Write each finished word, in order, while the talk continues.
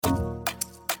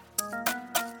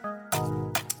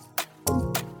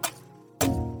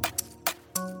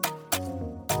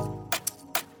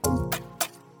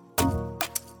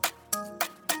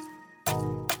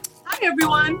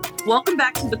everyone. Welcome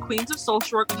back to the Queens of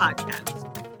Social Work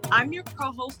podcast. I'm your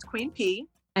co-host, Queen P.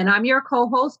 And I'm your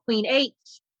co-host, Queen H.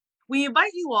 We invite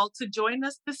you all to join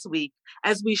us this week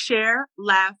as we share,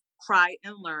 laugh, cry,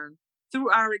 and learn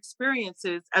through our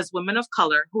experiences as women of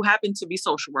color who happen to be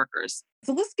social workers.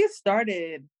 So let's get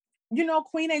started. You know,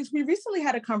 Queen H, we recently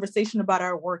had a conversation about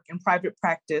our work in private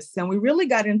practice, and we really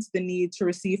got into the need to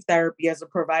receive therapy as a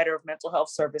provider of mental health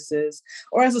services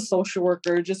or as a social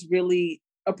worker, just really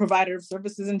a provider of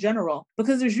services in general,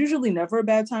 because there's usually never a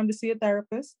bad time to see a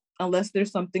therapist unless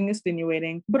there's something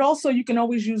extenuating. But also you can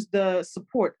always use the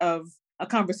support of a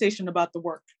conversation about the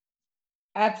work.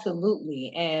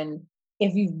 Absolutely. And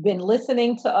if you've been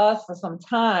listening to us for some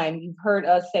time, you've heard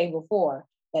us say before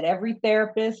that every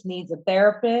therapist needs a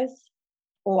therapist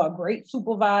or a great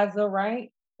supervisor,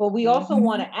 right? But we also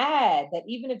want to add that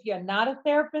even if you're not a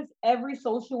therapist, every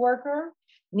social worker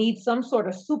needs some sort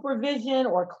of supervision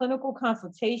or clinical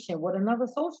consultation with another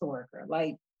social worker.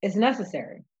 Like, it's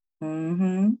necessary.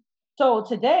 Mm-hmm. So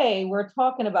today we're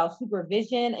talking about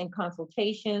supervision and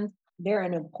consultations. They're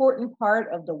an important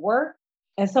part of the work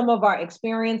and some of our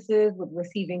experiences with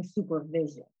receiving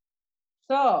supervision.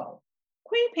 So,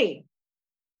 Queen P.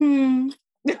 Hey,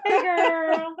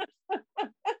 girl.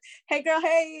 Hey, girl.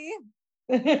 Hey.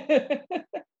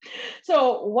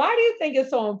 So why do you think it's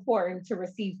so important to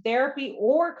receive therapy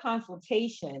or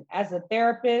consultation as a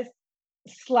therapist /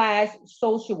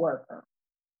 social worker?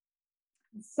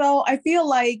 So I feel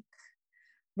like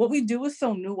what we do is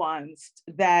so nuanced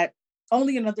that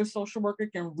only another social worker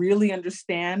can really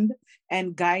understand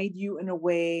and guide you in a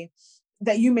way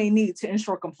that you may need to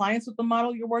ensure compliance with the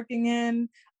model you're working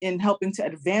in helping to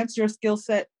advance your skill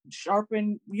set,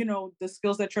 sharpen, the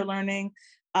skills that you're learning.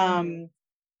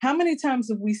 How many times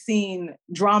have we seen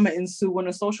drama ensue when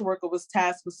a social worker was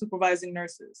tasked with supervising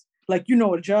nurses? Like,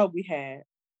 a job we had.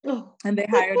 And they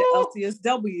hired an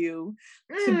LCSW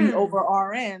to be over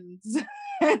RNs.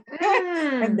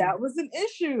 And that was an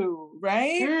issue,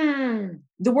 right?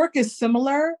 The work is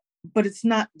similar, but it's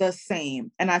not the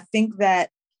same. And I think that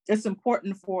it's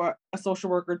important for a social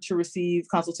worker to receive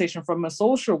consultation from a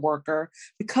social worker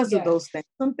because of those things.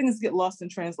 Some things get lost in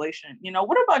translation.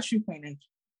 What about you, Queen H?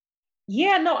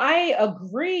 Yeah, no, I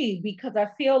agree, because I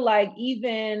feel like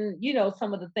even,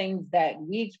 some of the things that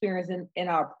we experienced in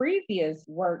our previous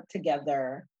work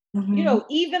together,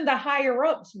 even the higher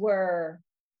ups were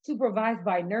supervised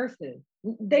by nurses.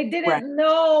 They didn't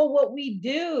know what we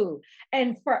do.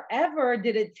 And forever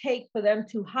did it take for them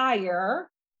to hire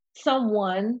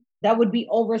someone that would be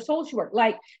over social work.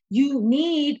 Like, you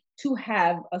need to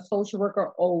have a social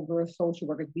worker over social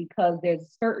workers because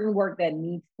there's certain work that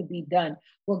needs to be done,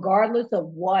 regardless of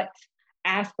what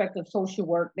aspect of social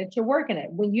work that you're working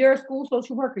at. When you're a school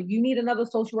social worker, you need another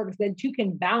social worker that you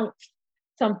can bounce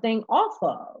something off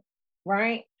of,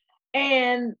 right?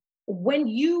 And when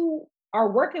you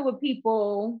are working with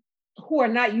people who are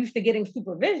not used to getting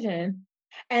supervision,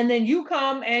 and then you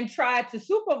come and try to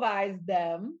supervise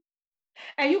them,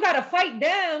 and you got to fight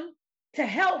them to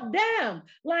help them.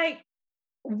 Like,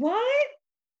 what?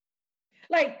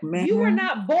 Like, you were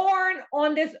not born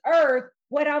on this earth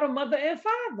without a mother and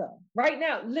father. Right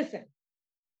now, listen,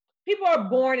 people are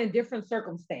born in different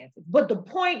circumstances, but the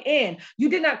point in, you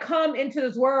did not come into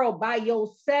this world by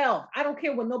yourself. I don't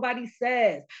care what nobody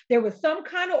says. There was some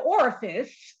kind of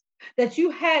orifice that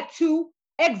you had to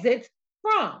exit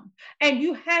from, and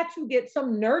you had to get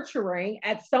some nurturing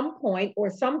at some point, or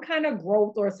some kind of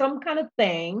growth, or some kind of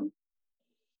thing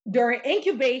during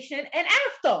incubation and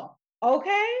after.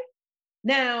 Okay,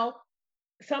 now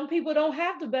some people don't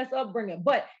have the best upbringing,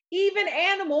 but even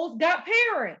animals got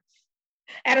parents.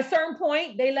 At a certain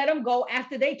point, they let them go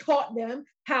after they taught them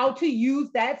how to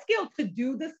use that skill, to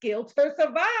do the skill to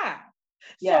survive.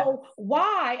 So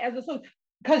why,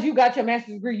 because you got your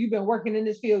master's degree, you've been working in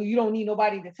this field, you don't need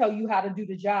nobody to tell you how to do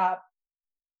the job.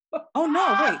 Oh,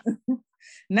 no, wait.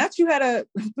 Not you had a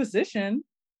position.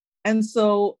 And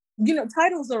so,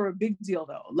 titles are a big deal,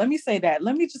 though. Let me say that.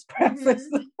 Let me just preface.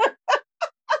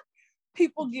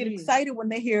 People get excited when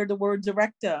they hear the word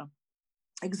director,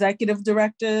 executive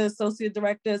director, associate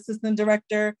director, assistant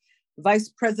director, vice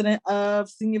president of,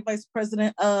 senior vice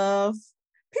president of.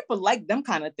 People like them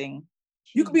kind of thing.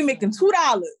 You could be making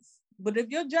 $2, but if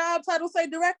your job title say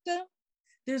director,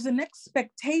 there's an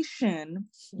expectation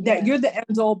that you're the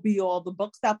end all be all, the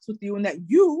buck stops with you, and that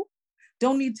you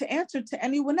don't need to answer to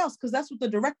anyone else, because that's what the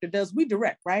director does. We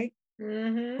direct, right?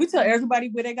 We tell everybody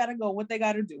where they got to go, what they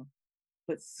got to do.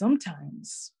 But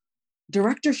sometimes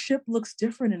directorship looks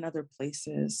different in other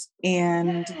places,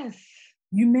 and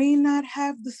you may not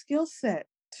have the skill set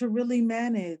to really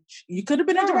manage. You could have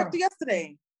been a director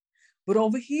yesterday, but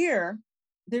over here,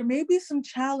 there may be some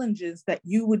challenges that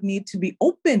you would need to be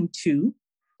open to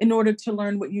in order to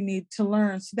learn what you need to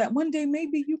learn, so that one day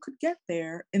maybe you could get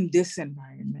there in this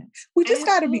environment. We just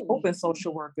got to be open,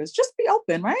 social workers. Just be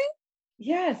open, right?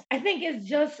 Yes, I think it's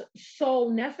just so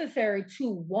necessary to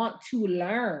want to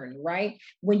learn, right?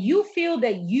 When you feel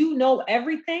that you know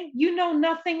everything, you know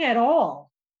nothing at all.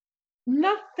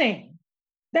 Nothing.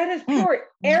 That is pure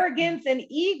arrogance and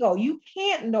ego. You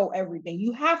can't know everything.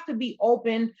 You have to be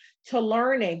open to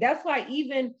learning. That's why,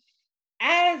 even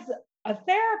as a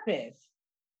therapist,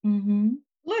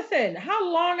 listen,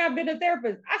 how long I've been a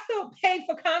therapist, I still pay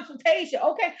for consultation.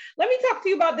 Okay, let me talk to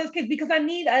you about this case because I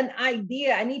need an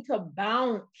idea. I need to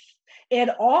bounce it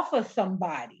off of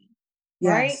somebody,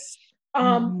 right?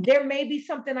 There may be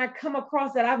something I come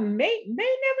across that I may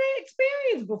never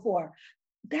experienced before.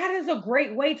 That is a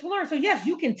great way to learn. So yes,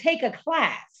 you can take a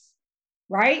class,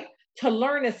 right, to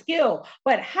learn a skill,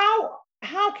 but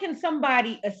how can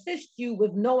somebody assist you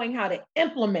with knowing how to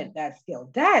implement that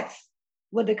skill? That's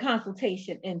what the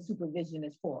consultation and supervision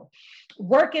is for.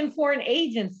 Working for an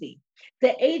agency,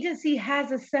 the agency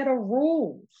has a set of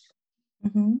rules.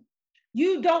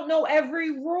 You don't know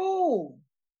every rule.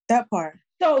 That part.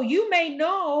 So you may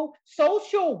know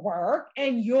social work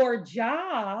and your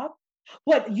job,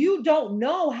 but you don't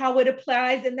know how it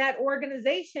applies in that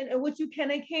organization and what you can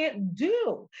and can't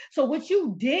do. So what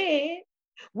you did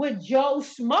with Joe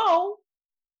Schmo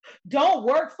don't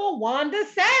work for Wanda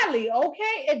Sally,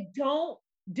 okay? It don't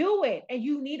do it. And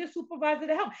you need a supervisor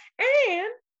to help. And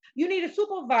you need a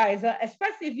supervisor,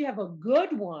 especially if you have a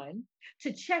good one,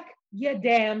 to check your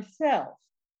damn self.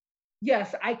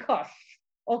 Yes, I cuss.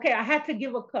 Okay, I had to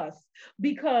give a cuss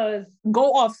because...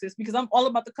 Go off, sis, because I'm all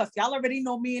about the cuss. Y'all already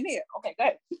know me in here. Okay, go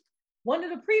ahead. One of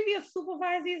the previous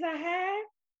supervisors I had,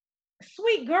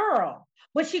 sweet girl,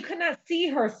 but she could not see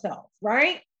herself,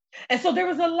 right? And so there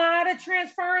was a lot of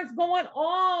transference going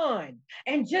on.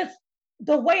 And just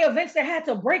the way eventually I had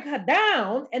to break her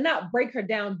down, and not break her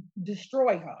down,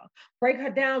 destroy her, break her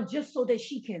down just so that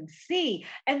she can see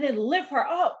and then lift her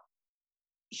up.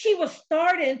 She was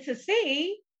starting to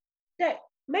see that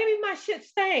maybe my shit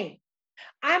stank.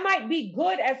 I might be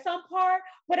good at some part,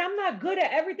 but I'm not good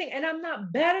at everything, and I'm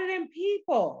not better than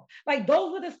people. Like,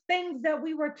 those were the things that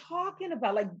we were talking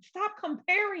about. Like, stop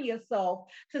comparing yourself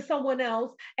to someone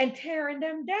else and tearing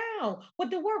them down.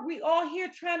 But the work, we all here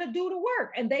trying to do the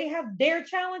work, and they have their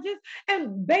challenges.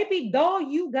 And baby doll,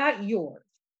 you got yours.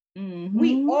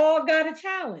 We all got a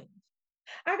challenge.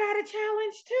 I got a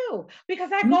challenge too,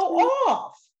 because I go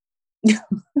off.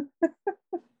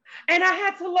 And I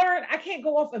had to learn, I can't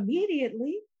go off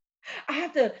immediately. I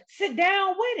have to sit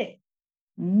down with it,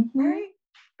 right?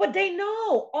 But they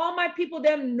know, all my people,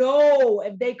 them know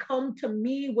if they come to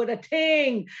me with a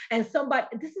thing and somebody,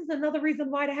 this is another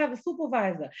reason why to have a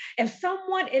supervisor. If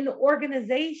someone in the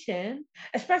organization,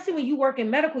 especially when you work in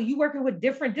medical, you working with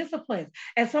different disciplines.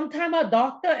 And sometimes a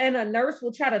doctor and a nurse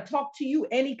will try to talk to you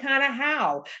any kind of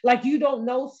how, like you don't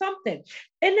know something.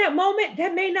 In that moment,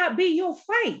 that may not be your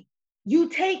fight. You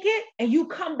take it and you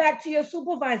come back to your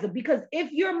supervisor, because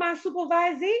if you're my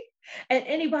supervisee and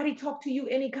anybody talk to you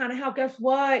any kind of how, guess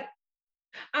what?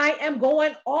 I am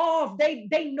going off.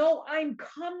 They know I'm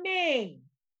coming.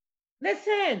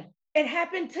 Listen, it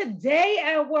happened today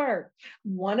at work.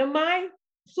 One of my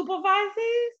supervisors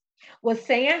was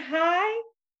saying hi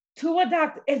to a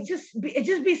doctor. It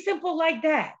just be simple like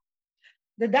that.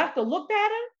 The doctor looked at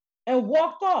him and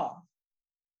walked off.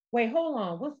 Wait, hold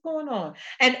on. What's going on?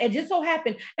 And it just so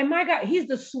happened. And my God, he's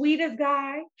the sweetest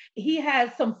guy. He has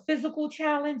some physical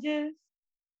challenges.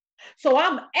 So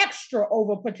I'm extra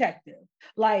overprotective.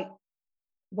 Like,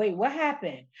 wait, what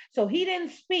happened? So he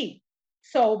didn't speak.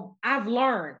 So I've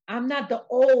learned I'm not the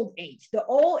old H. The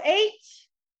old H,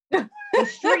 the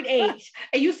street H,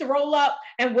 it used to roll up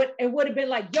and would have been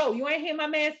like, yo, you ain't hear my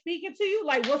man speaking to you?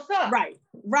 Like, what's up?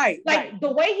 Right. Like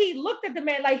the way he looked at the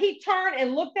man, like he turned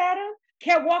and looked at him,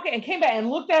 kept walking and came back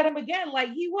and looked at him again,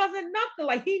 like he wasn't nothing,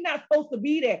 like he not supposed to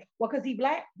be there. Well, because he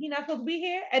Black, he not supposed to be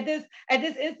here at this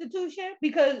institution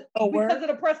because of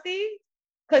the prestige,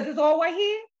 because it's all white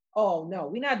here. Oh no,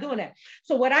 we're not doing that.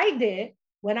 So what I did,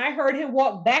 when I heard him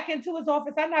walk back into his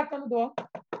office, I knocked on the door.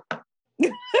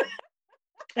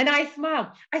 And I smiled.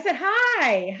 I said,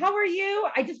 hi, how are you?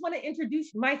 I just want to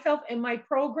introduce myself and my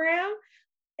program.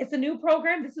 It's a new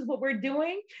program. This is what we're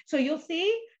doing. So you'll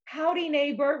see, howdy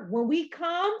neighbor. When we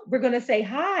come, we're going to say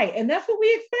hi. And that's what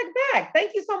we expect back.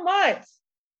 Thank you so much.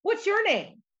 What's your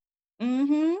name?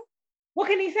 What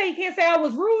can he say? He can't say I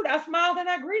was rude. I smiled and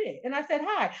I greeted and I said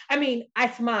hi. I mean, I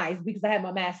smiled because I had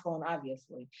my mask on,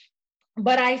 obviously.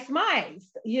 but I smiled,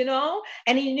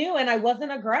 and he knew, and I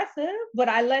wasn't aggressive, but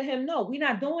I let him know we're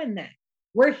not doing that.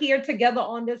 We're here together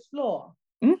on this floor.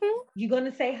 Mm-hmm. You're going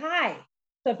to say hi.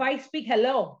 So if I speak,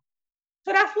 hello.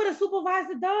 So that's what a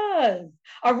supervisor does.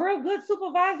 A real good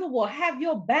supervisor will have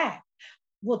your back,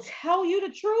 will tell you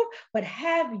the truth, but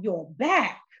have your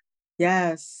back.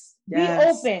 Yes. Be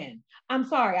Yes. open. I'm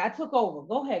sorry, I took over.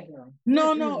 Go ahead, girl.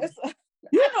 No, it's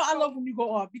I love when you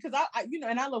go off because I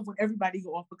and I love when everybody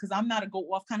go off because I'm not a go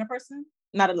off kind of person.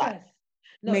 Not a lot. Yes.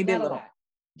 No, Maybe a not a little. lot.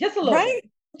 Just a little Right?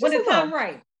 bit. When Just the a little. time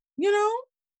right. You know?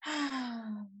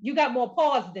 You got more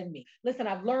pause than me. Listen,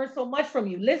 I've learned so much from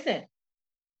you. Listen,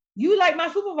 you like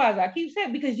my supervisor. I keep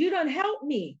saying because you done helped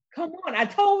me. Come on. I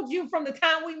told you from the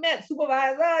time we met,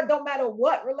 supervisor, don't matter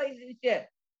what relationship.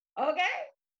 Okay?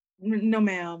 No,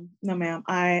 ma'am. No, ma'am.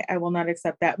 I will not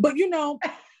accept that. But I'm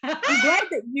glad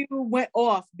that you went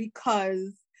off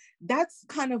because that's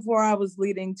kind of where I was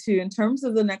leading to in terms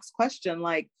of the next question.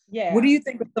 Like, what do you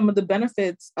think of some of the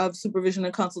benefits of supervision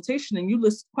and consultation? And you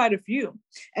list quite a few.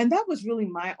 And that was really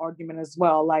my argument as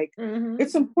well. Like,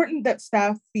 it's important that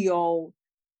staff feel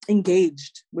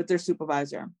engaged with their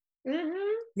supervisor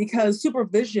because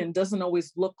supervision doesn't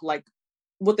always look like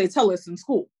what they tell us in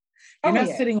school. You're not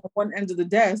sitting on one end of the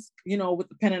desk, with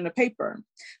the pen and the paper.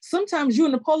 Sometimes you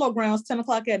in the polo grounds 10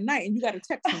 o'clock at night and you got to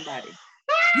text somebody.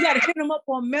 You got to hit them up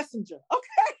on Messenger.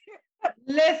 Okay.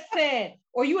 Listen,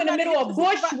 or you in the middle of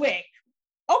Bushwick.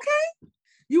 Okay.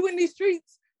 You in these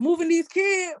streets, moving these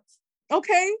kids.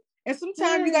 Okay. And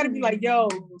sometimes you got to be like, yo,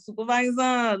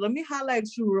 supervisor, let me holler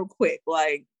at you real quick.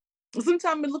 Like,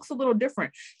 sometimes it looks a little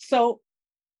different. So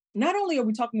not only are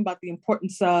we talking about the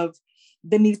importance of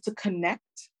the need to connect,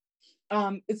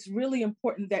 it's really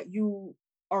important that you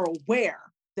are aware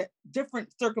that different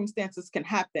circumstances can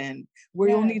happen where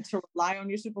you'll need to rely on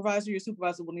your supervisor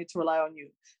will need to rely on you.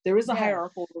 There is a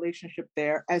hierarchical relationship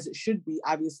there, as it should be.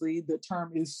 Obviously, the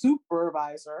term is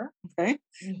supervisor, okay?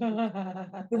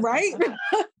 Right?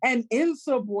 And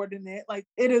insubordinate, like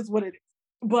it is what it is.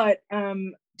 But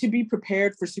to be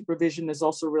prepared for supervision is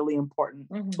also really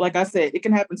important. Like I said, it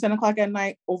can happen 10 o'clock at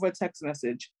night over a text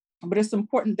message, but it's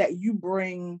important that you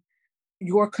bring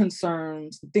your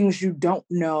concerns, things you don't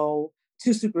know,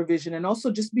 to supervision, and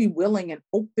also just be willing and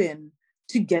open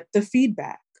to get the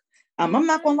feedback. I'm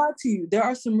not gonna lie to you, there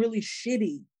are some really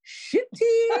shitty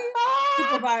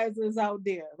supervisors out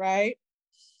there, right?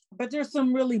 But there's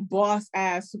some really boss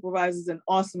ass supervisors and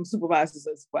awesome supervisors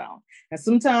as well. And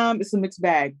sometimes it's a mixed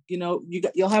bag.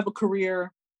 You'll have a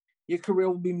career, your career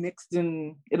will be mixed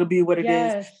and it'll be what it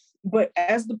is. But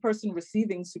as the person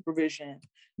receiving supervision,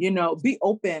 be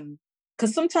open.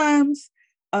 Because sometimes,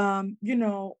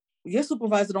 your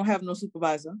supervisor don't have no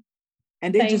supervisor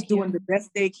and they're just doing the best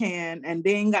they can and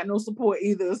they ain't got no support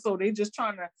either. So they just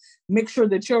trying to make sure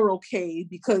that you're okay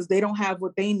because they don't have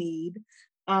what they need.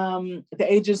 The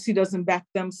agency doesn't back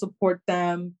them, support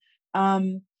them.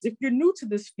 If you're new to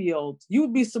this field, you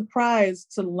would be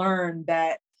surprised to learn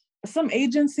that some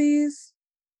agencies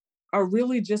are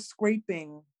really just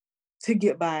scraping to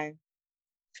get by.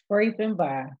 Scraping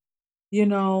by.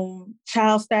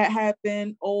 Child stat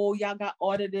happened. Oh, y'all got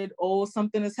audited. Oh,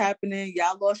 something is happening.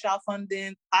 Y'all lost y'all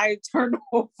funding. High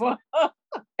turnover.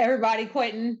 Everybody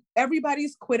quitting.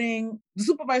 Everybody's quitting. The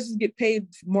supervisors get paid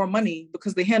more money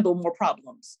because they handle more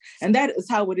problems. And that is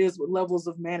how it is with levels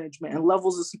of management and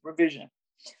levels of supervision.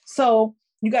 So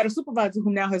you got a supervisor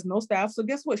who now has no staff. So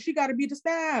guess what? She got to be the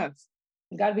staff.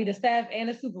 You got to be the staff and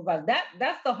the supervisor.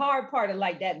 That's the hard part of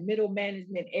like that middle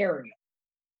management area.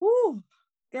 Ooh,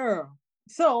 girl.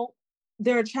 So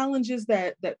there are challenges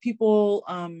that people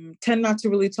tend not to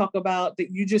really talk about,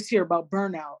 that you just hear about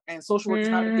burnout, and social work is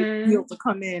not a good field to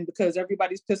come in because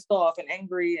everybody's pissed off and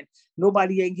angry and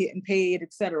nobody ain't getting paid,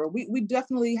 etc. We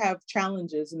definitely have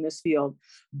challenges in this field,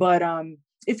 but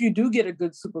if you do get a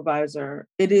good supervisor,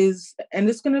 it's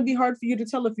going to be hard for you to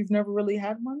tell if you've never really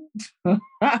had one,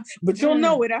 but you'll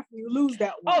know it after you lose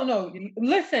that one. Oh no,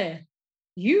 listen,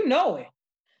 you know it.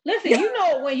 Listen, you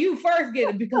know it when you first get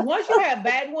it, because once you have a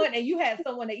bad one and you had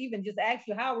someone that even just ask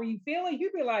you, how are you feeling?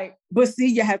 You'd be like, but see,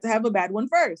 you have to have a bad one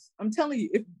first. I'm telling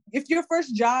you, if your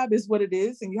first job is what it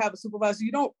is and you have a supervisor,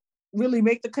 you don't really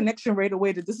make the connection right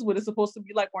away that this is what it's supposed to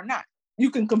be like or not. You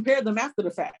can compare them after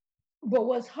the fact. But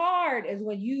what's hard is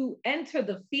when you enter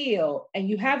the field and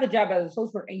you have a job as a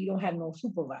social worker and you don't have no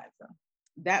supervisor.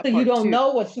 So you don't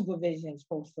know what supervision is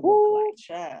supposed to look like.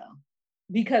 Child.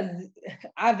 Because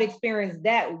I've experienced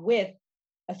that with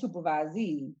a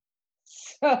supervisee.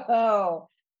 So, well,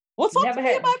 talk to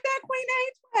me about that, Queen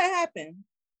H. What happened?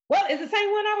 Well, it's the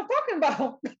same one I was talking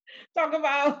about. Talking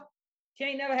about she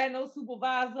ain't never had no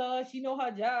supervisor. She know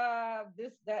her job.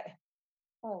 This, that.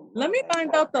 Oh, Let me Lord.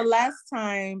 find out the last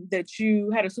time that you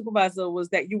had a supervisor was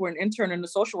that you were an intern in the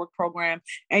social work program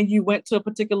and you went to a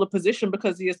particular position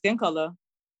because of your skin color.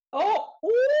 Oh,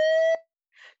 ooh,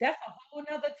 that's a whole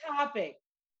nother topic.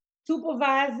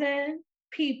 Supervising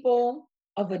people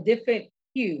of a different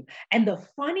hue. And the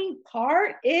funny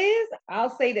part is,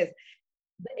 I'll say this,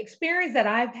 the experience that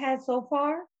I've had so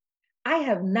far, I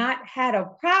have not had a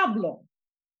problem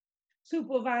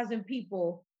supervising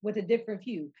people with a different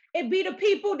hue. It be the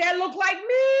people that look like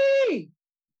me.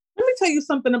 Let me tell you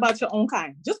something about your own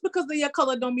kind. Just because they're your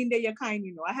color don't mean they're your kind,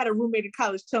 you know. I had a roommate in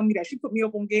college tell me that. She put me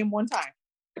up on game one time.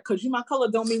 Because you my color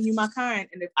don't mean you my kind.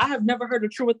 And if I have never heard a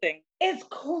truer thing. It's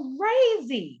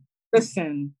crazy.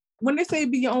 Listen, when they say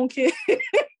be your own kid,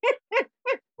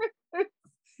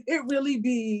 it really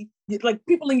be like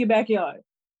people in your backyard.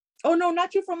 Oh no,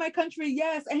 not you from my country.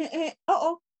 Yes.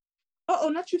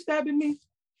 Not you stabbing me.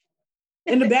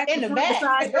 In the back, In the front, back. the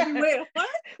side, everywhere. What?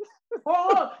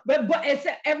 Oh, but it's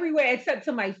everywhere except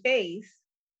to my face.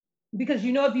 Because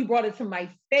you know, if you brought it to my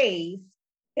face,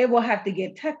 it will have to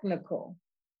get technical.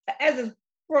 As a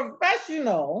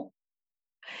professional,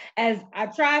 as I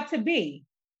try to be,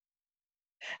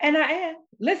 and I am.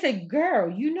 Listen,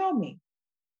 girl, you know me.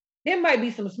 There might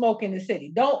be some smoke in the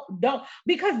city. Don't,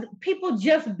 because people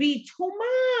just be too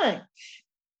much.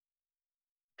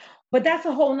 But that's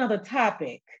a whole nother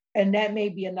topic, and that may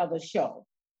be another show.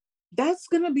 That's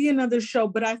going to be another show,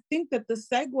 but I think that the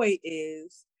segue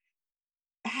is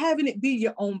having it be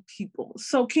your own people.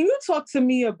 So can you talk to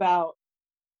me about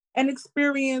an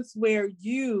experience where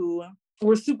you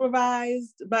were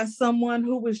supervised by someone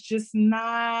who was just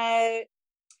not,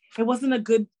 it wasn't a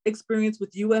good experience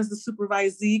with you as the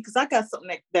supervisee? Because I got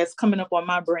something that's coming up on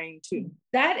my brain too.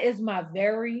 That is my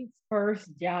very first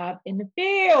job in the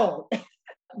field.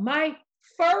 My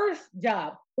first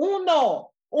job, uno,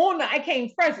 I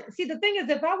came fresh. See, the thing is,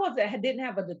 if I didn't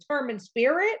have a determined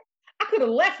spirit, I could have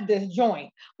left this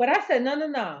joint. But I said,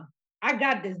 no, I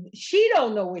got this. She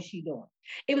don't know what she's doing.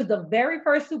 It was the very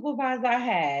first supervisor I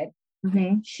had.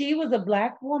 Mm-hmm. She was a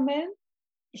Black woman.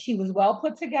 She was well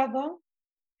put together,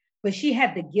 but she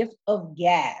had the gift of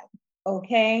gab.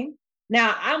 Okay.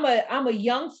 Now I'm a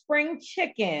young spring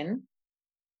chicken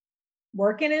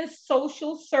working in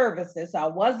social services. I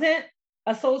wasn't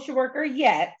a social worker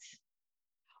yet,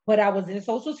 but I was in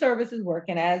social services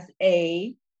working as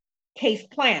a case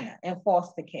planner in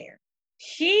foster care.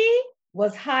 She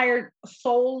was hired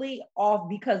solely off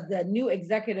because the new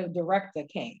executive director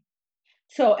came.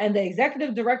 So, and the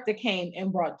executive director came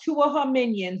and brought two of her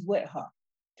minions with her.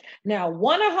 Now,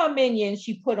 one of her minions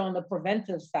she put on the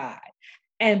preventive side.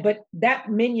 But that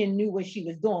minion knew what she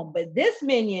was doing. But this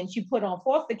minion she put on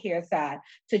foster care side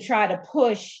to try to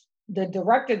push the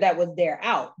director that was there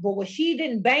out. But what she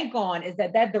didn't bank on is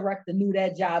that director knew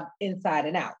that job inside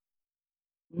and out.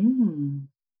 Mm.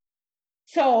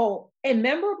 So in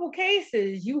memorable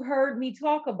cases, you heard me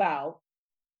talk about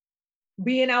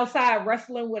being outside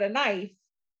wrestling with a knife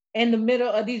in the middle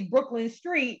of these Brooklyn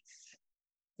streets.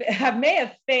 I may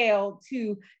have failed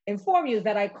to inform you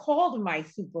that I called my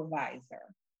supervisor.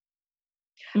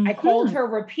 Mm-hmm. I called her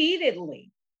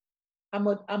repeatedly. I'm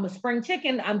a spring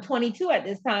chicken. I'm 22 at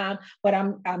this time, but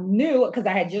I'm new because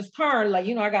I had just turned,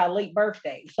 I got a late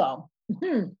birthday. So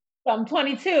I'm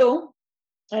 22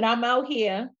 and I'm out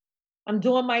here. I'm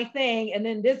doing my thing. And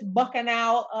then this bucking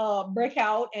out, break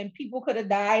out, and people could have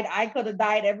died. I could have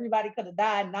died. Everybody could have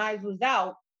died. Knives was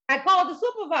out. I called the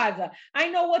supervisor. I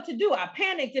know what to do. I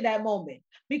panicked at that moment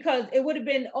because it would have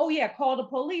been, oh yeah, call the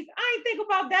police. I ain't think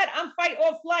about that. I'm fight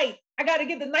or flight. I got to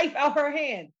get the knife out her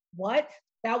hand. What?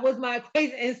 That was my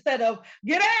equation. Instead of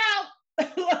get out,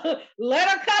 let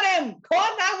her cut him,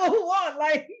 call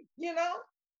 911,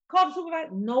 call the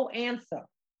supervisor. No answer.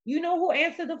 You know who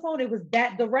answered the phone? It was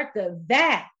that director,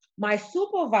 my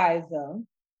supervisor,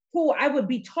 who I would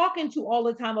be talking to all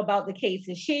the time about the case,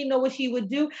 and she didn't know what she would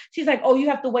do. She's like, oh, you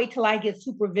have to wait till I get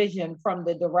supervision from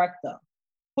the director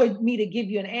for me to give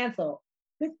you an answer.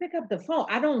 Let's pick up the phone.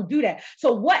 I don't do that.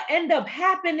 So what ended up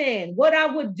happening, what I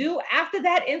would do after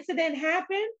that incident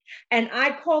happened, and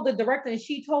I called the director and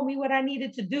she told me what I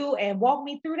needed to do and walked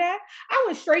me through that, I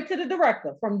went straight to the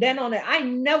director. From then on, I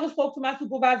never spoke to my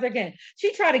supervisor again.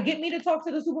 She tried to get me to talk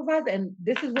to the supervisor, and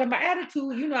this is where my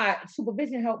attitude,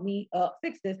 supervision helped me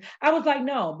fix this. I was like,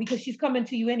 no, because she's coming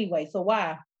to you anyway. So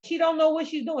why? She don't know what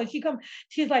she's doing.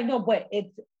 She's like, no, but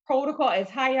it's protocol, it's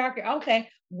hierarchy. Okay,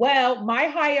 well, my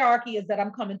hierarchy is that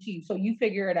I'm coming to you, so you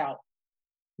figure it out,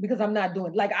 because I'm not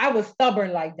doing, I was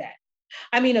stubborn like that.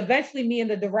 I mean, eventually me and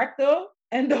the director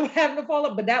end up having to fall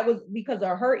up, but that was because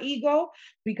of her ego,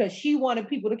 because she wanted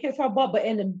people to kiss her butt. But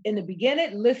in the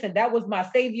beginning, listen, that was my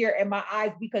savior in my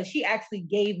eyes, because she actually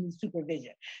gave me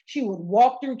supervision. She would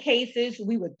walk through cases.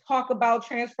 We would talk about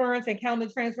transference and counter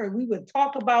transfer. We would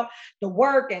talk about the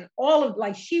work and all of,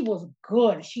 like, she was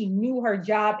good. She knew her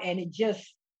job, and it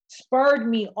just spurred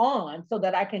me on so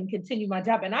that I can continue my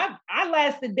job. And I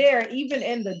lasted there even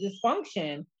in the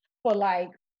dysfunction for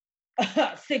like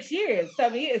 6 years,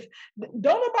 7 years.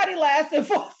 Don't nobody last in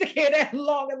foster care that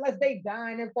long unless they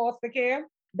dine in foster care.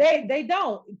 They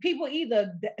don't. People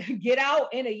either get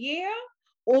out in a year,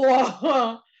 or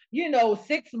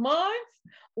 6 months,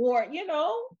 or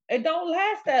it don't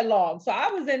last that long. So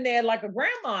I was in there like a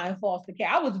grandma in foster care.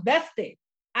 I was vested.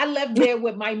 I left there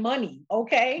with my money.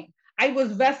 Okay. I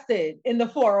was vested in the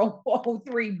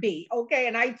 403B. Okay.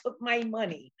 And I took my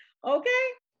money. Okay.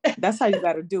 That's how you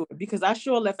got to do it, because I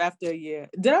sure left after a year.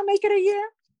 Did I make it a year?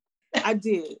 I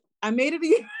did. I made it a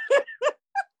year.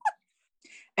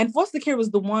 And foster care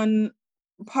was the one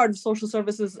part of social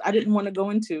services I didn't want to go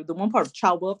into. The one part of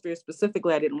child welfare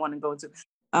specifically I didn't want to go into.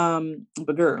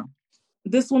 But girl,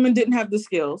 this woman didn't have the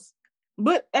skills,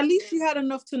 but at least she had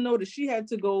enough to know that she had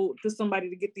to go to somebody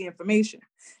to get the information.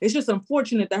 It's just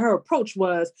unfortunate that her approach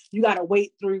was, you got to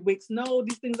wait 3 weeks. No,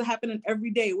 these things are happening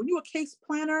every day. When you're a case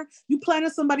planner, you planning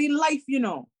somebody's life, You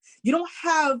don't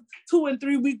have 2 and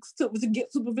 3 weeks to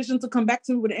get supervision to come back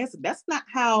to me with an answer. That's not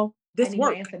how this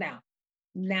works. Answer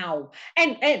now.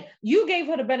 And you gave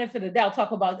her the benefit of the doubt.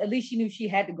 Talk about, at least she knew she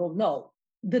had to go. No,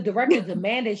 the director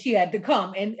demanded she had to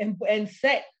come and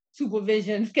set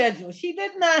supervision schedule. She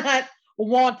did not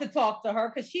want to talk to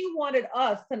her because she wanted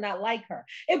us to not like her.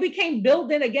 It became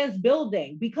building against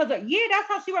building because that's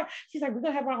how she was. She's like, we're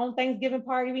gonna have our own Thanksgiving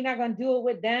party. We're not gonna do it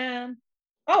with them.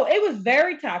 Oh, it was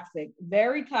very toxic,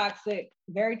 very toxic,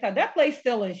 very toxic. That place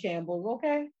still in shambles.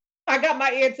 Okay. I got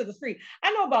my ear to the street.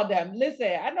 I know about them.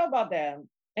 Listen, I know about them.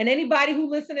 And anybody who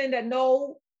listening that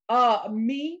know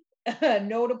me,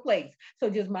 know the place. So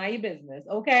just mind your business,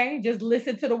 okay? Just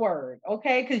listen to the word,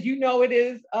 okay? Because it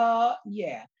is,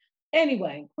 yeah.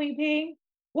 Anyway, Queen P,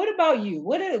 what about you?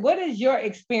 What is your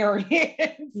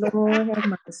experience? Lord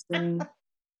have mercy.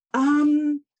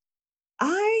 I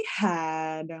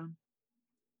have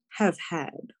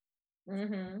had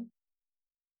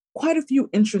quite a few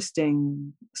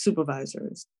interesting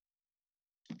supervisors.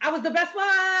 I was the best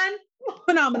one.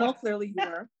 Phenomenal, clearly you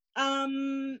were.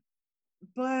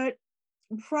 But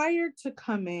prior to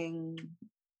coming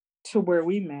to where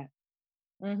we met,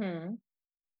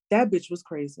 that bitch was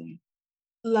crazy,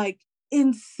 like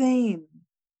insane.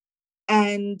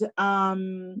 And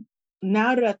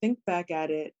now that I think back at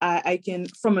it, I can,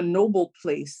 from a noble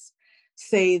place,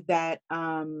 say that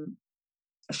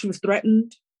she was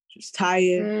threatened, she was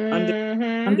tired,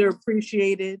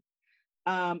 underappreciated,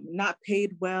 not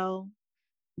paid well,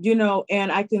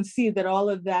 and I can see that all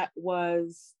of that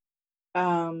was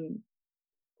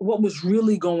what was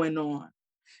really going on,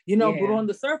 but on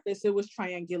the surface, it was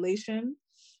triangulation.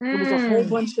 It was a whole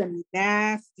bunch of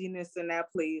nastiness in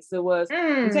that place. It was,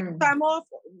 you take time off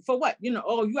for what? You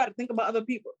got to think about other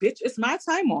people. Bitch, it's my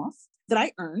time off that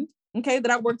I earned, okay, that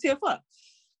I worked here for.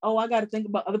 Oh, I got to think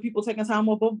about other people taking time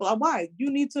off, blah, blah, blah. Why?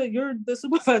 You're the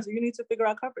supervisor. You need to figure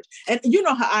out coverage. And you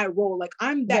know how I roll. Like,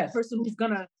 I'm that person who's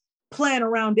going to plan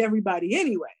around everybody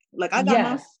anyway. Like, I got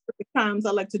my specific times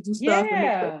I like to do stuff.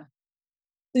 Yeah.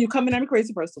 So you come in at me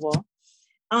crazy, first of all.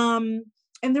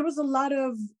 And there was a lot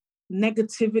of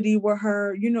negativity with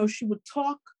her. She would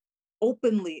talk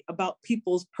openly about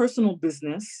people's personal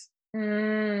business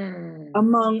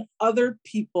among other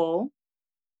people.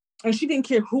 And she didn't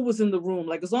care who was in the room.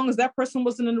 Like, as long as that person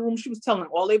wasn't in the room, she was telling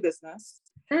all their business.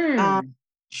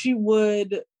 She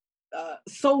would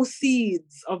sow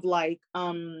seeds of like,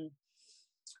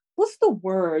 what's the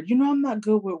word? I'm not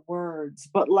good with words,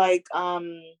 but like,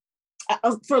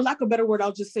 for lack of a better word,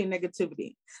 I'll just say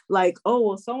negativity. Like, oh,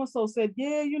 well, so-and-so said,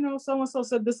 yeah, so-and-so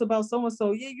said this about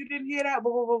so-and-so. Yeah, you didn't hear that,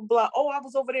 blah, blah, blah, blah. Oh, I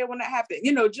was over there when that happened.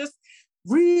 Just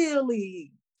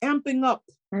really amping up.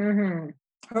 Her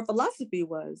philosophy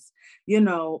was, she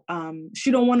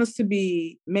don't want us to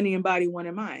be many in body, one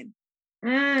in mind.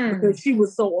 Because she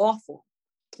was so awful.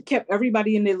 Kept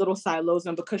everybody in their little silos.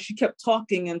 And because she kept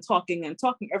talking and talking and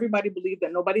talking, everybody believed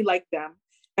that nobody liked them.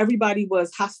 Everybody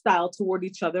was hostile toward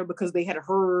each other because they had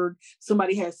heard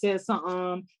somebody had said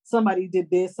something, somebody did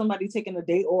this, somebody taking a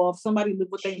day off, somebody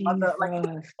lived with their mother,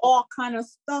 like all kind of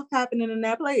stuff happening in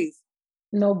that place.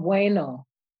 No bueno.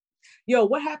 Yo,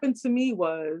 what happened to me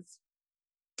was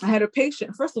I had a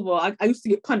patient. First of all, I used to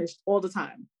get punished all the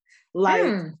time.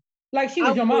 Like she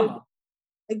was your mama.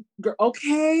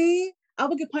 Okay. I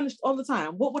would get punished all the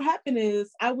time. What would happen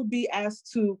is I would be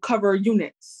asked to cover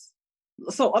units.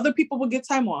 So other people would get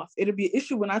time off. It'd be an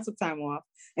issue when I took time off.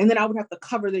 And then I would have to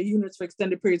cover the units for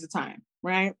extended periods of time,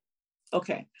 right?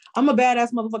 Okay. I'm a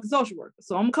badass motherfucking social worker.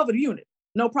 So I'm gonna cover the unit.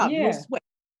 No problem, no sweat.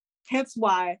 Hence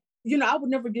why, I would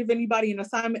never give anybody an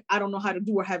assignment I don't know how to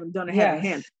do or haven't done or haven't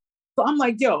handled. So I'm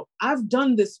like, yo, I've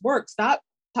done this work. Stop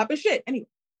popping shit. Anyway,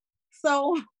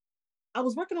 so I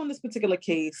was working on this particular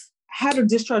case, had a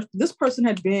discharge. This person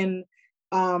had been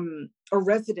a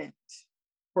resident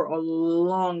for a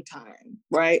long time,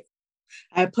 right?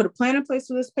 I had put a plan in place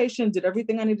for this patient, did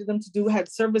everything I needed them to do,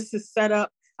 had services set up.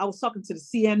 I was talking to the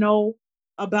CNO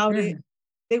about it.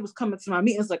 They was coming to my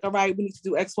meetings like, all right, we need to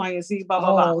do X, Y, and Z, blah,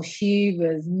 blah, blah. Oh, she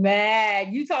was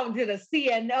mad. You talking to the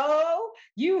CNO?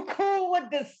 You cool with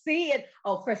the CNO?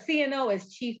 Oh, for CNO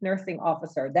is Chief Nursing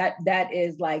Officer. That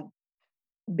is like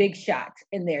big shots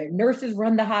in there. Nurses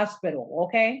run the hospital,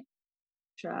 okay?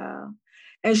 Child.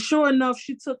 And sure enough,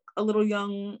 she took a little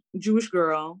young Jewish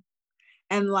girl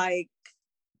and like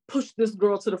pushed this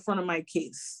girl to the front of my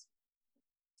case.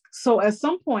 So at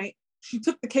some point, she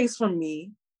took the case from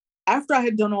me after I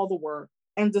had done all the work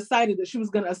and decided that she was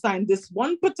going to assign this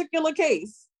one particular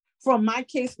case from my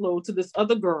caseload to this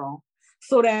other girl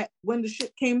so that when the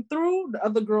shit came through, the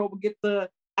other girl would get the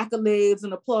accolades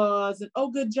and applause and,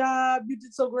 oh, good job, you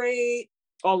did so great,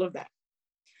 all of that.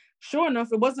 Sure enough,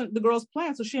 it wasn't the girl's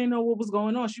plan, so she didn't know what was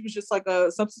going on. She was just like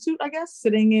a substitute, I guess,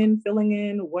 sitting in, filling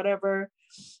in, whatever,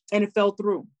 and it fell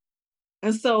through.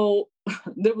 And so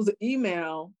there was an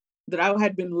email that I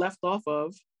had been left off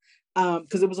of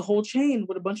because it was a whole chain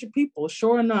with a bunch of people.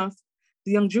 Sure enough,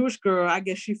 the young Jewish girl, I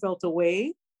guess she felt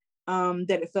away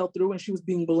that it fell through and she was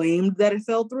being blamed that it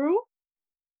fell through.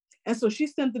 And so she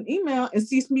sent an email and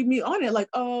CC'd me on it like,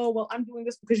 oh, well, I'm doing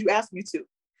this because you asked me to.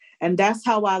 And that's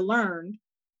how I learned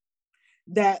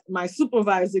that my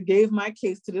supervisor gave my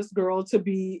case to this girl to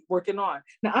be working on.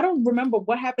 Now, I don't remember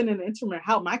what happened in the interim,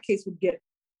 how my case would get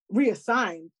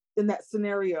reassigned in that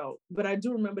scenario, but I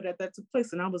do remember that took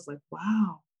place. And I was like,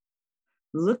 wow,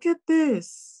 look at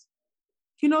this.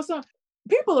 So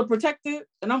people are protected,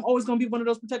 and I'm always going to be one of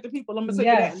those protected people. I'm going to say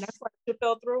that, and that's why it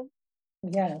fell through.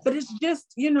 Yeah. But it's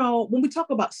just, when we talk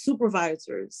about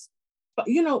supervisors, but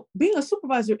being a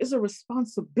supervisor is a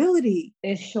responsibility.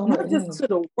 It sure not is. just to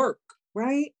the work,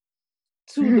 right?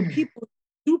 To the people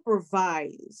you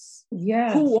supervise,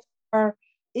 who are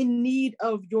in need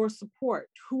of your support,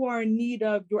 who are in need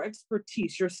of your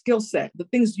expertise, your skill set, the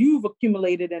things you've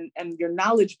accumulated and your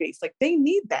knowledge base. Like they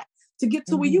need that to get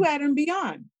to where you at and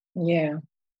beyond. Yeah.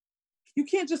 You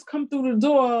can't just come through the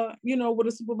door, with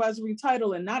a supervisory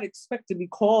title and not expect to be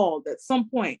called at some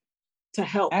point to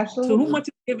help. Absolutely. To whom much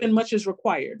is given, much is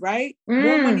required, right?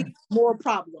 More money, more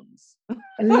problems.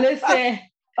 Listen,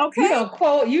 okay.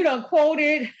 You done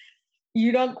quoted.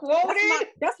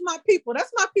 That's my people.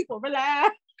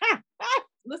 Relax.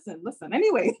 Listen.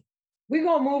 Anyway. We're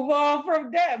going to move on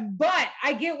from that. But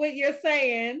I get what you're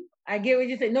saying.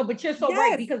 No, but you're so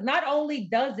right, because not only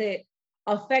does it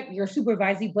affect your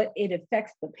supervisee, but it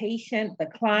affects the patient, the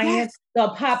client, the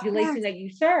population that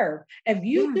you serve. If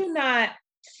you do not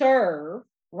serve,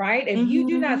 right? If you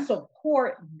do not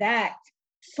support that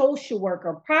social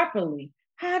worker properly,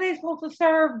 how are they supposed to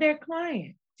serve their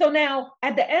client? So now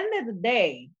at the end of the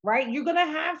day, right, you're going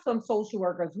to have some social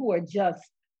workers who are just,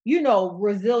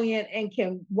 resilient and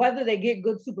can, whether they get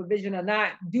good supervision or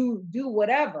not, do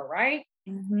whatever, right?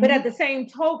 But at the same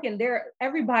token,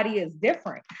 everybody is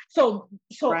different. So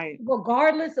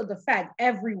regardless of the fact,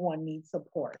 everyone needs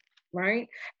support, right?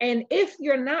 And if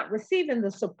you're not receiving the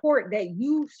support that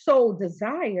you so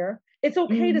desire, it's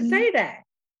okay to say that,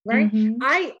 right?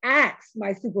 I asked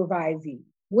my supervisee,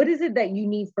 what is it that you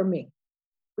need from me?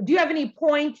 Do you have any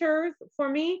pointers for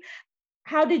me?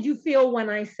 How did you feel when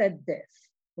I said this,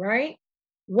 right?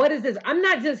 What is this? I'm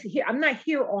not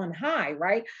here on high,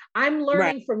 right? I'm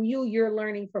learning from you, you're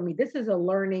learning from me. This is a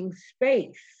learning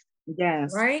space.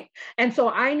 Yes. Right? And so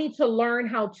I need to learn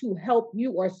how to help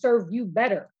you or serve you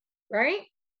better, right?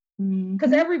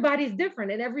 Because everybody's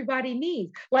different and everybody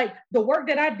needs. Like the work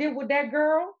that I did with that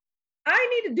girl, I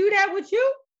need to do that with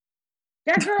you.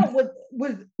 That girl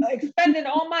was expending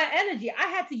all my energy. I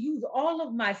had to use all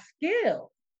of my skills,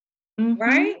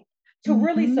 right? To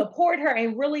really support her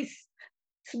and really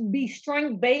to be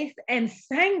strength-based and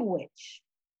sandwich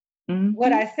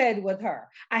what I said with her.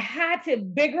 I had to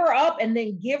big her up and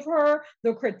then give her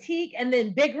the critique and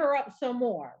then big her up some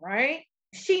more, right?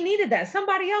 She needed that.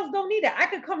 Somebody else don't need it. I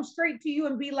could come straight to you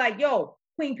and be like, yo,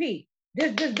 Queen P,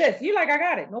 this. You like, I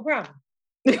got it, no problem.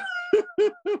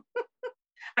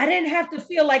 I didn't have to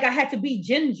feel like I had to be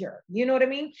ginger. You know what I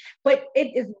mean? But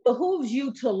it behooves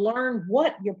you to learn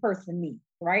what your person needs,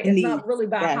 right? It's not really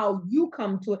about how you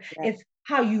come to it. It's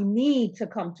how you need to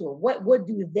come to it. What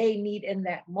do they need in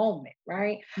that moment,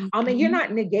 right? I mean, you're not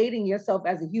negating yourself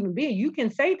as a human being. You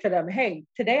can say to them, hey,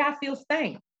 today I feel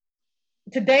stank.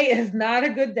 Today is not a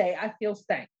good day. I feel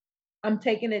stank. I'm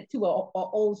taking it to a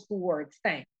old school word,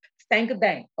 stank. Stank a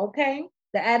dank. Okay.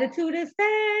 The attitude is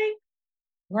stank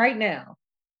right now.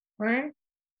 Right.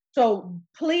 So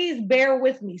please bear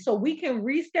with me so we can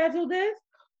reschedule this,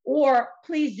 or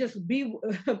please just be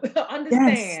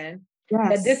understand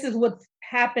that this is what's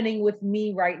happening with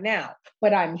me right now.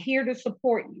 But I'm here to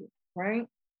support you. Right.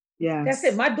 Yeah. That's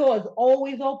it. My door is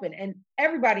always open. And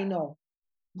everybody knows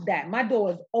that my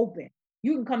door is open.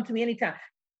 You can come to me anytime.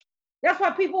 That's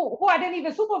why people who I didn't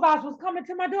even supervise was coming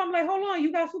to my door. I'm like, hold on,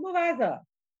 you got supervisor.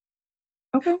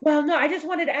 Okay. Well, no, I just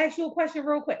wanted to ask you a question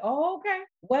real quick. Oh, okay.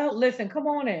 Well, listen, come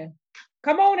on in.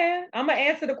 Come on in. I'm going to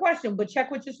answer the question, but check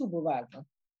with your supervisor.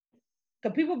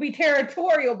 Because people be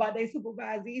territorial about their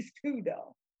supervisees too,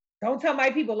 though. Don't tell my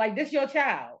people, like, this your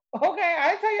child. Okay, I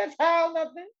didn't tell your child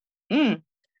nothing.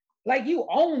 Like, you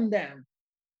own them.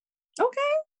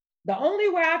 Okay. The only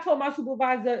way I told my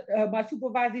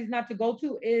supervisees not to go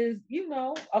to is,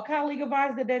 a colleague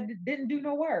advisor that didn't do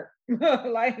no work.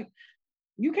 Like,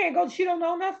 you can't go, she don't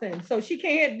know nothing. So she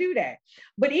can't do that.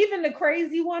 But even the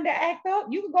crazy one that act up,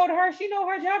 you can go to her. She know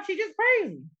her job. She just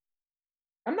crazy.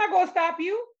 I'm not going to stop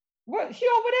you. What? She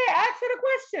over there, ask her the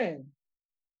question.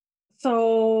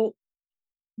 So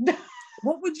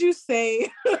what would you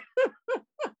say?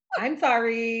 I'm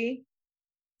sorry.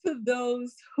 To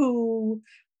those who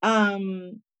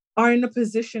are in a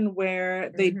position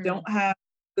where they don't have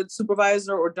a good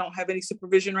supervisor or don't have any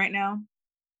supervision right now?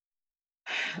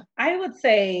 I would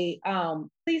say,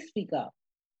 please speak up,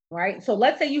 right? So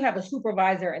let's say you have a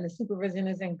supervisor and the supervision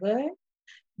isn't good.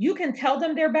 You can tell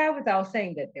them they're bad without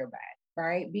saying that they're bad,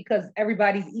 right? Because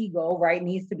everybody's ego, right,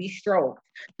 needs to be stroked.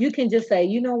 You can just say,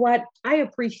 you know what? I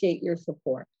appreciate your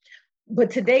support,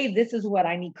 but today this is what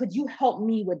I need. Could you help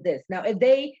me with this? Now, if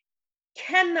they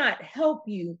cannot help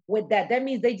you with that, that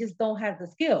means they just don't have the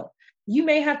skill. You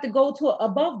may have to go to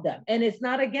above them, and it's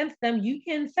not against them. You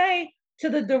can say to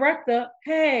the director,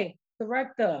 hey,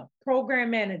 director,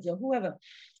 program manager, whoever,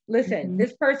 listen,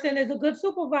 this person is a good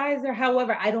supervisor.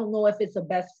 However, I don't know if it's a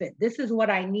best fit. This is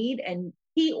what I need, and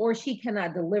he or she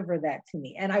cannot deliver that to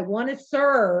me. And I want to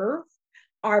serve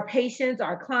our patients,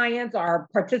 our clients, our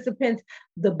participants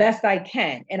the best I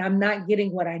can. And I'm not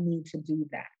getting what I need to do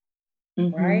that.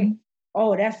 Right?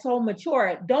 Oh, that's so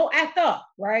mature. Don't act up,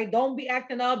 right? Don't be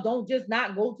acting up. Don't just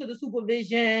not go to the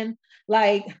supervision.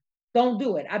 Like, don't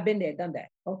do it. I've been there, done that.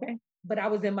 Okay. But I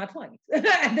was in my 20s at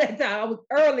that time. I was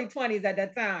early 20s at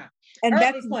that time. And early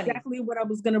that's 20s. Exactly what I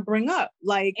was going to bring up.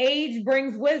 Like, age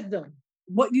brings wisdom.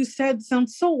 What you said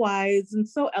sounds so wise and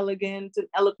so elegant and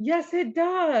eloquent. Yes, it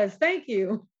does. Thank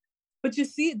you. But you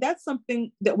see, that's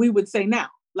something that we would say now.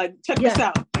 Like, check this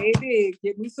out. Baby,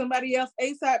 get me somebody else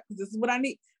ASAP because this is what I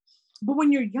need. But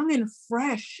when you're young and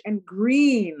fresh and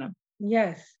green.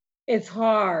 Yes, it's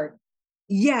hard.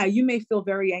 Yeah, you may feel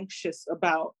very anxious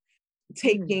about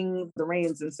taking the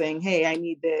reins and saying, hey, I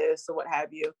need this or what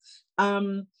have you.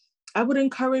 I would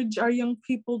encourage our young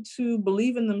people to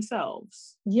believe in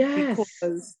themselves. Yes.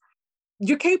 Because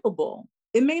you're capable.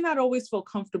 It may not always feel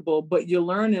comfortable, but you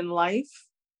learn in life,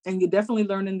 and you definitely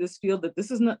learn in this field that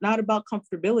this is not about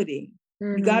comfortability.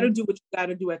 You got to do what you got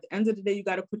to do. At the end of the day, you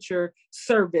got to put your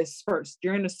service first.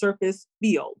 You're in a service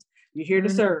field. You're here to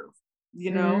serve,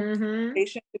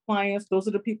 patients, the clients, those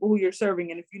are the people who you're serving.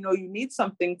 And if you know you need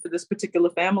something for this particular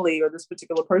family or this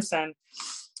particular person,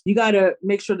 you got to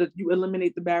make sure that you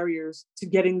eliminate the barriers to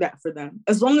getting that for them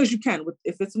as long as you can.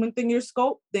 If it's within your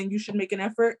scope, then you should make an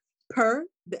effort per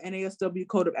the NASW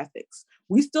Code of Ethics.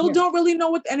 We still don't really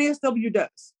know what the NASW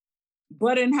does,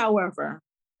 but however,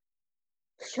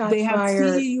 Shots they have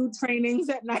fired. CEU trainings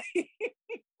at night.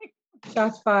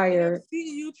 Shots fired.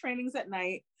 CEU trainings at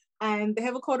night, and they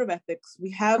have a code of ethics.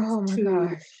 We have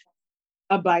to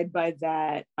abide by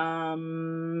that.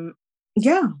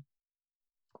 Yeah.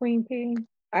 Queen P,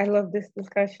 I love this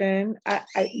discussion.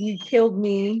 You killed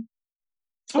me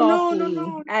softly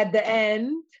at the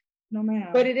end. No, ma'am.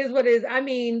 But it is what it is. I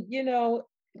mean,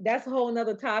 that's a whole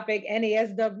nother topic,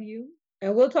 NASW,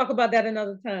 and we'll talk about that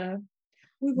another time.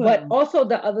 But also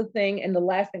the other thing, and the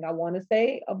last thing I want to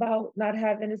say about not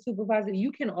having a supervisor,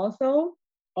 you can also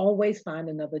always find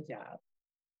another job.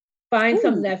 Find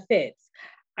something that fits.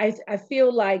 I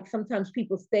feel like sometimes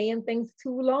people stay in things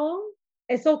too long.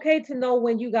 It's okay to know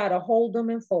when you got to hold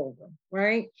them and fold them,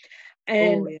 right?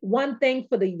 And one thing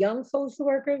for the young social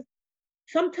workers,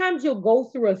 sometimes you'll go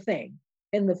through a thing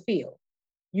in the field.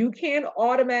 You can't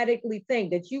automatically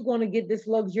think that you're going to get this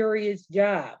luxurious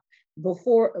job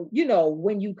before,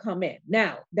 when you come in.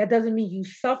 Now, that doesn't mean you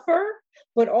suffer,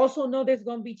 but also know there's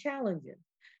going to be challenges.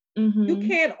 Mm-hmm. You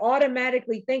can't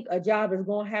automatically think a job is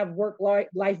going to have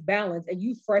work-life balance and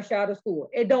you fresh out of school.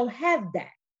 It don't have that.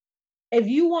 If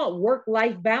you want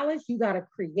work-life balance, you got to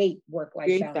create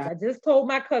work-life balance. I just told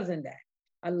my cousin that.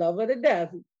 I love her to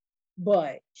death,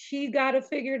 but she got to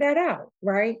figure that out,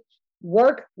 right?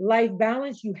 Work-life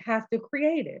balance, you have to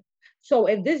create it. So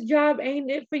if this job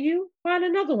ain't it for you, find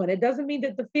another one. It doesn't mean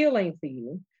that the field ain't for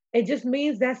you. It just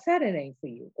means that setting ain't for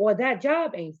you or that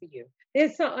job ain't for you.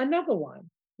 There's another one,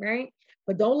 right?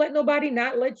 But don't let nobody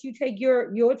not let you take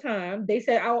your time. They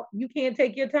said, you can't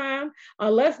take your time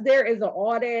unless there is an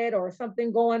audit or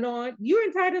something going on. You're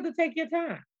entitled to take your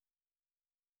time.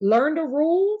 Learn the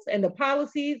rules and the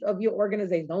policies of your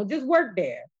organization. Don't just work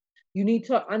there. You need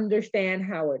to understand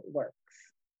how it works.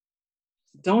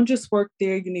 Don't just work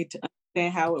there. You need to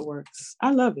understand how it works.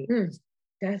 I love it.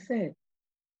 That's it.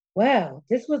 Well,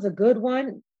 this was a good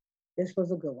one.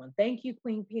 Thank you,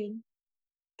 Queen P.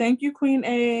 Thank you, Queen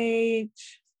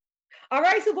H. All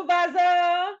right,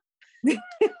 Supervisor.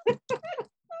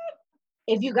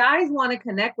 If you guys want to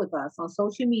connect with us on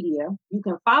social media, you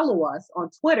can follow us on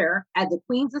Twitter at the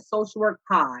Queens of Social Work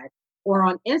Pod or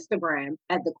on Instagram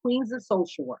at the Queens of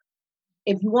Social Work.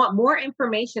 If you want more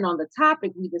information on the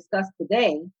topic we discussed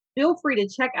today, feel free to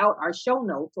check out our show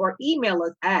notes or email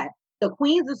us at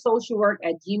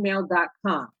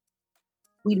thequeensofsocialwork@gmail.com.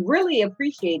 We'd really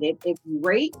appreciate it if you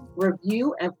rate,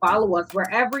 review, and follow us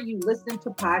wherever you listen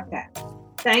to podcasts.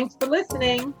 Thanks for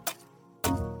listening.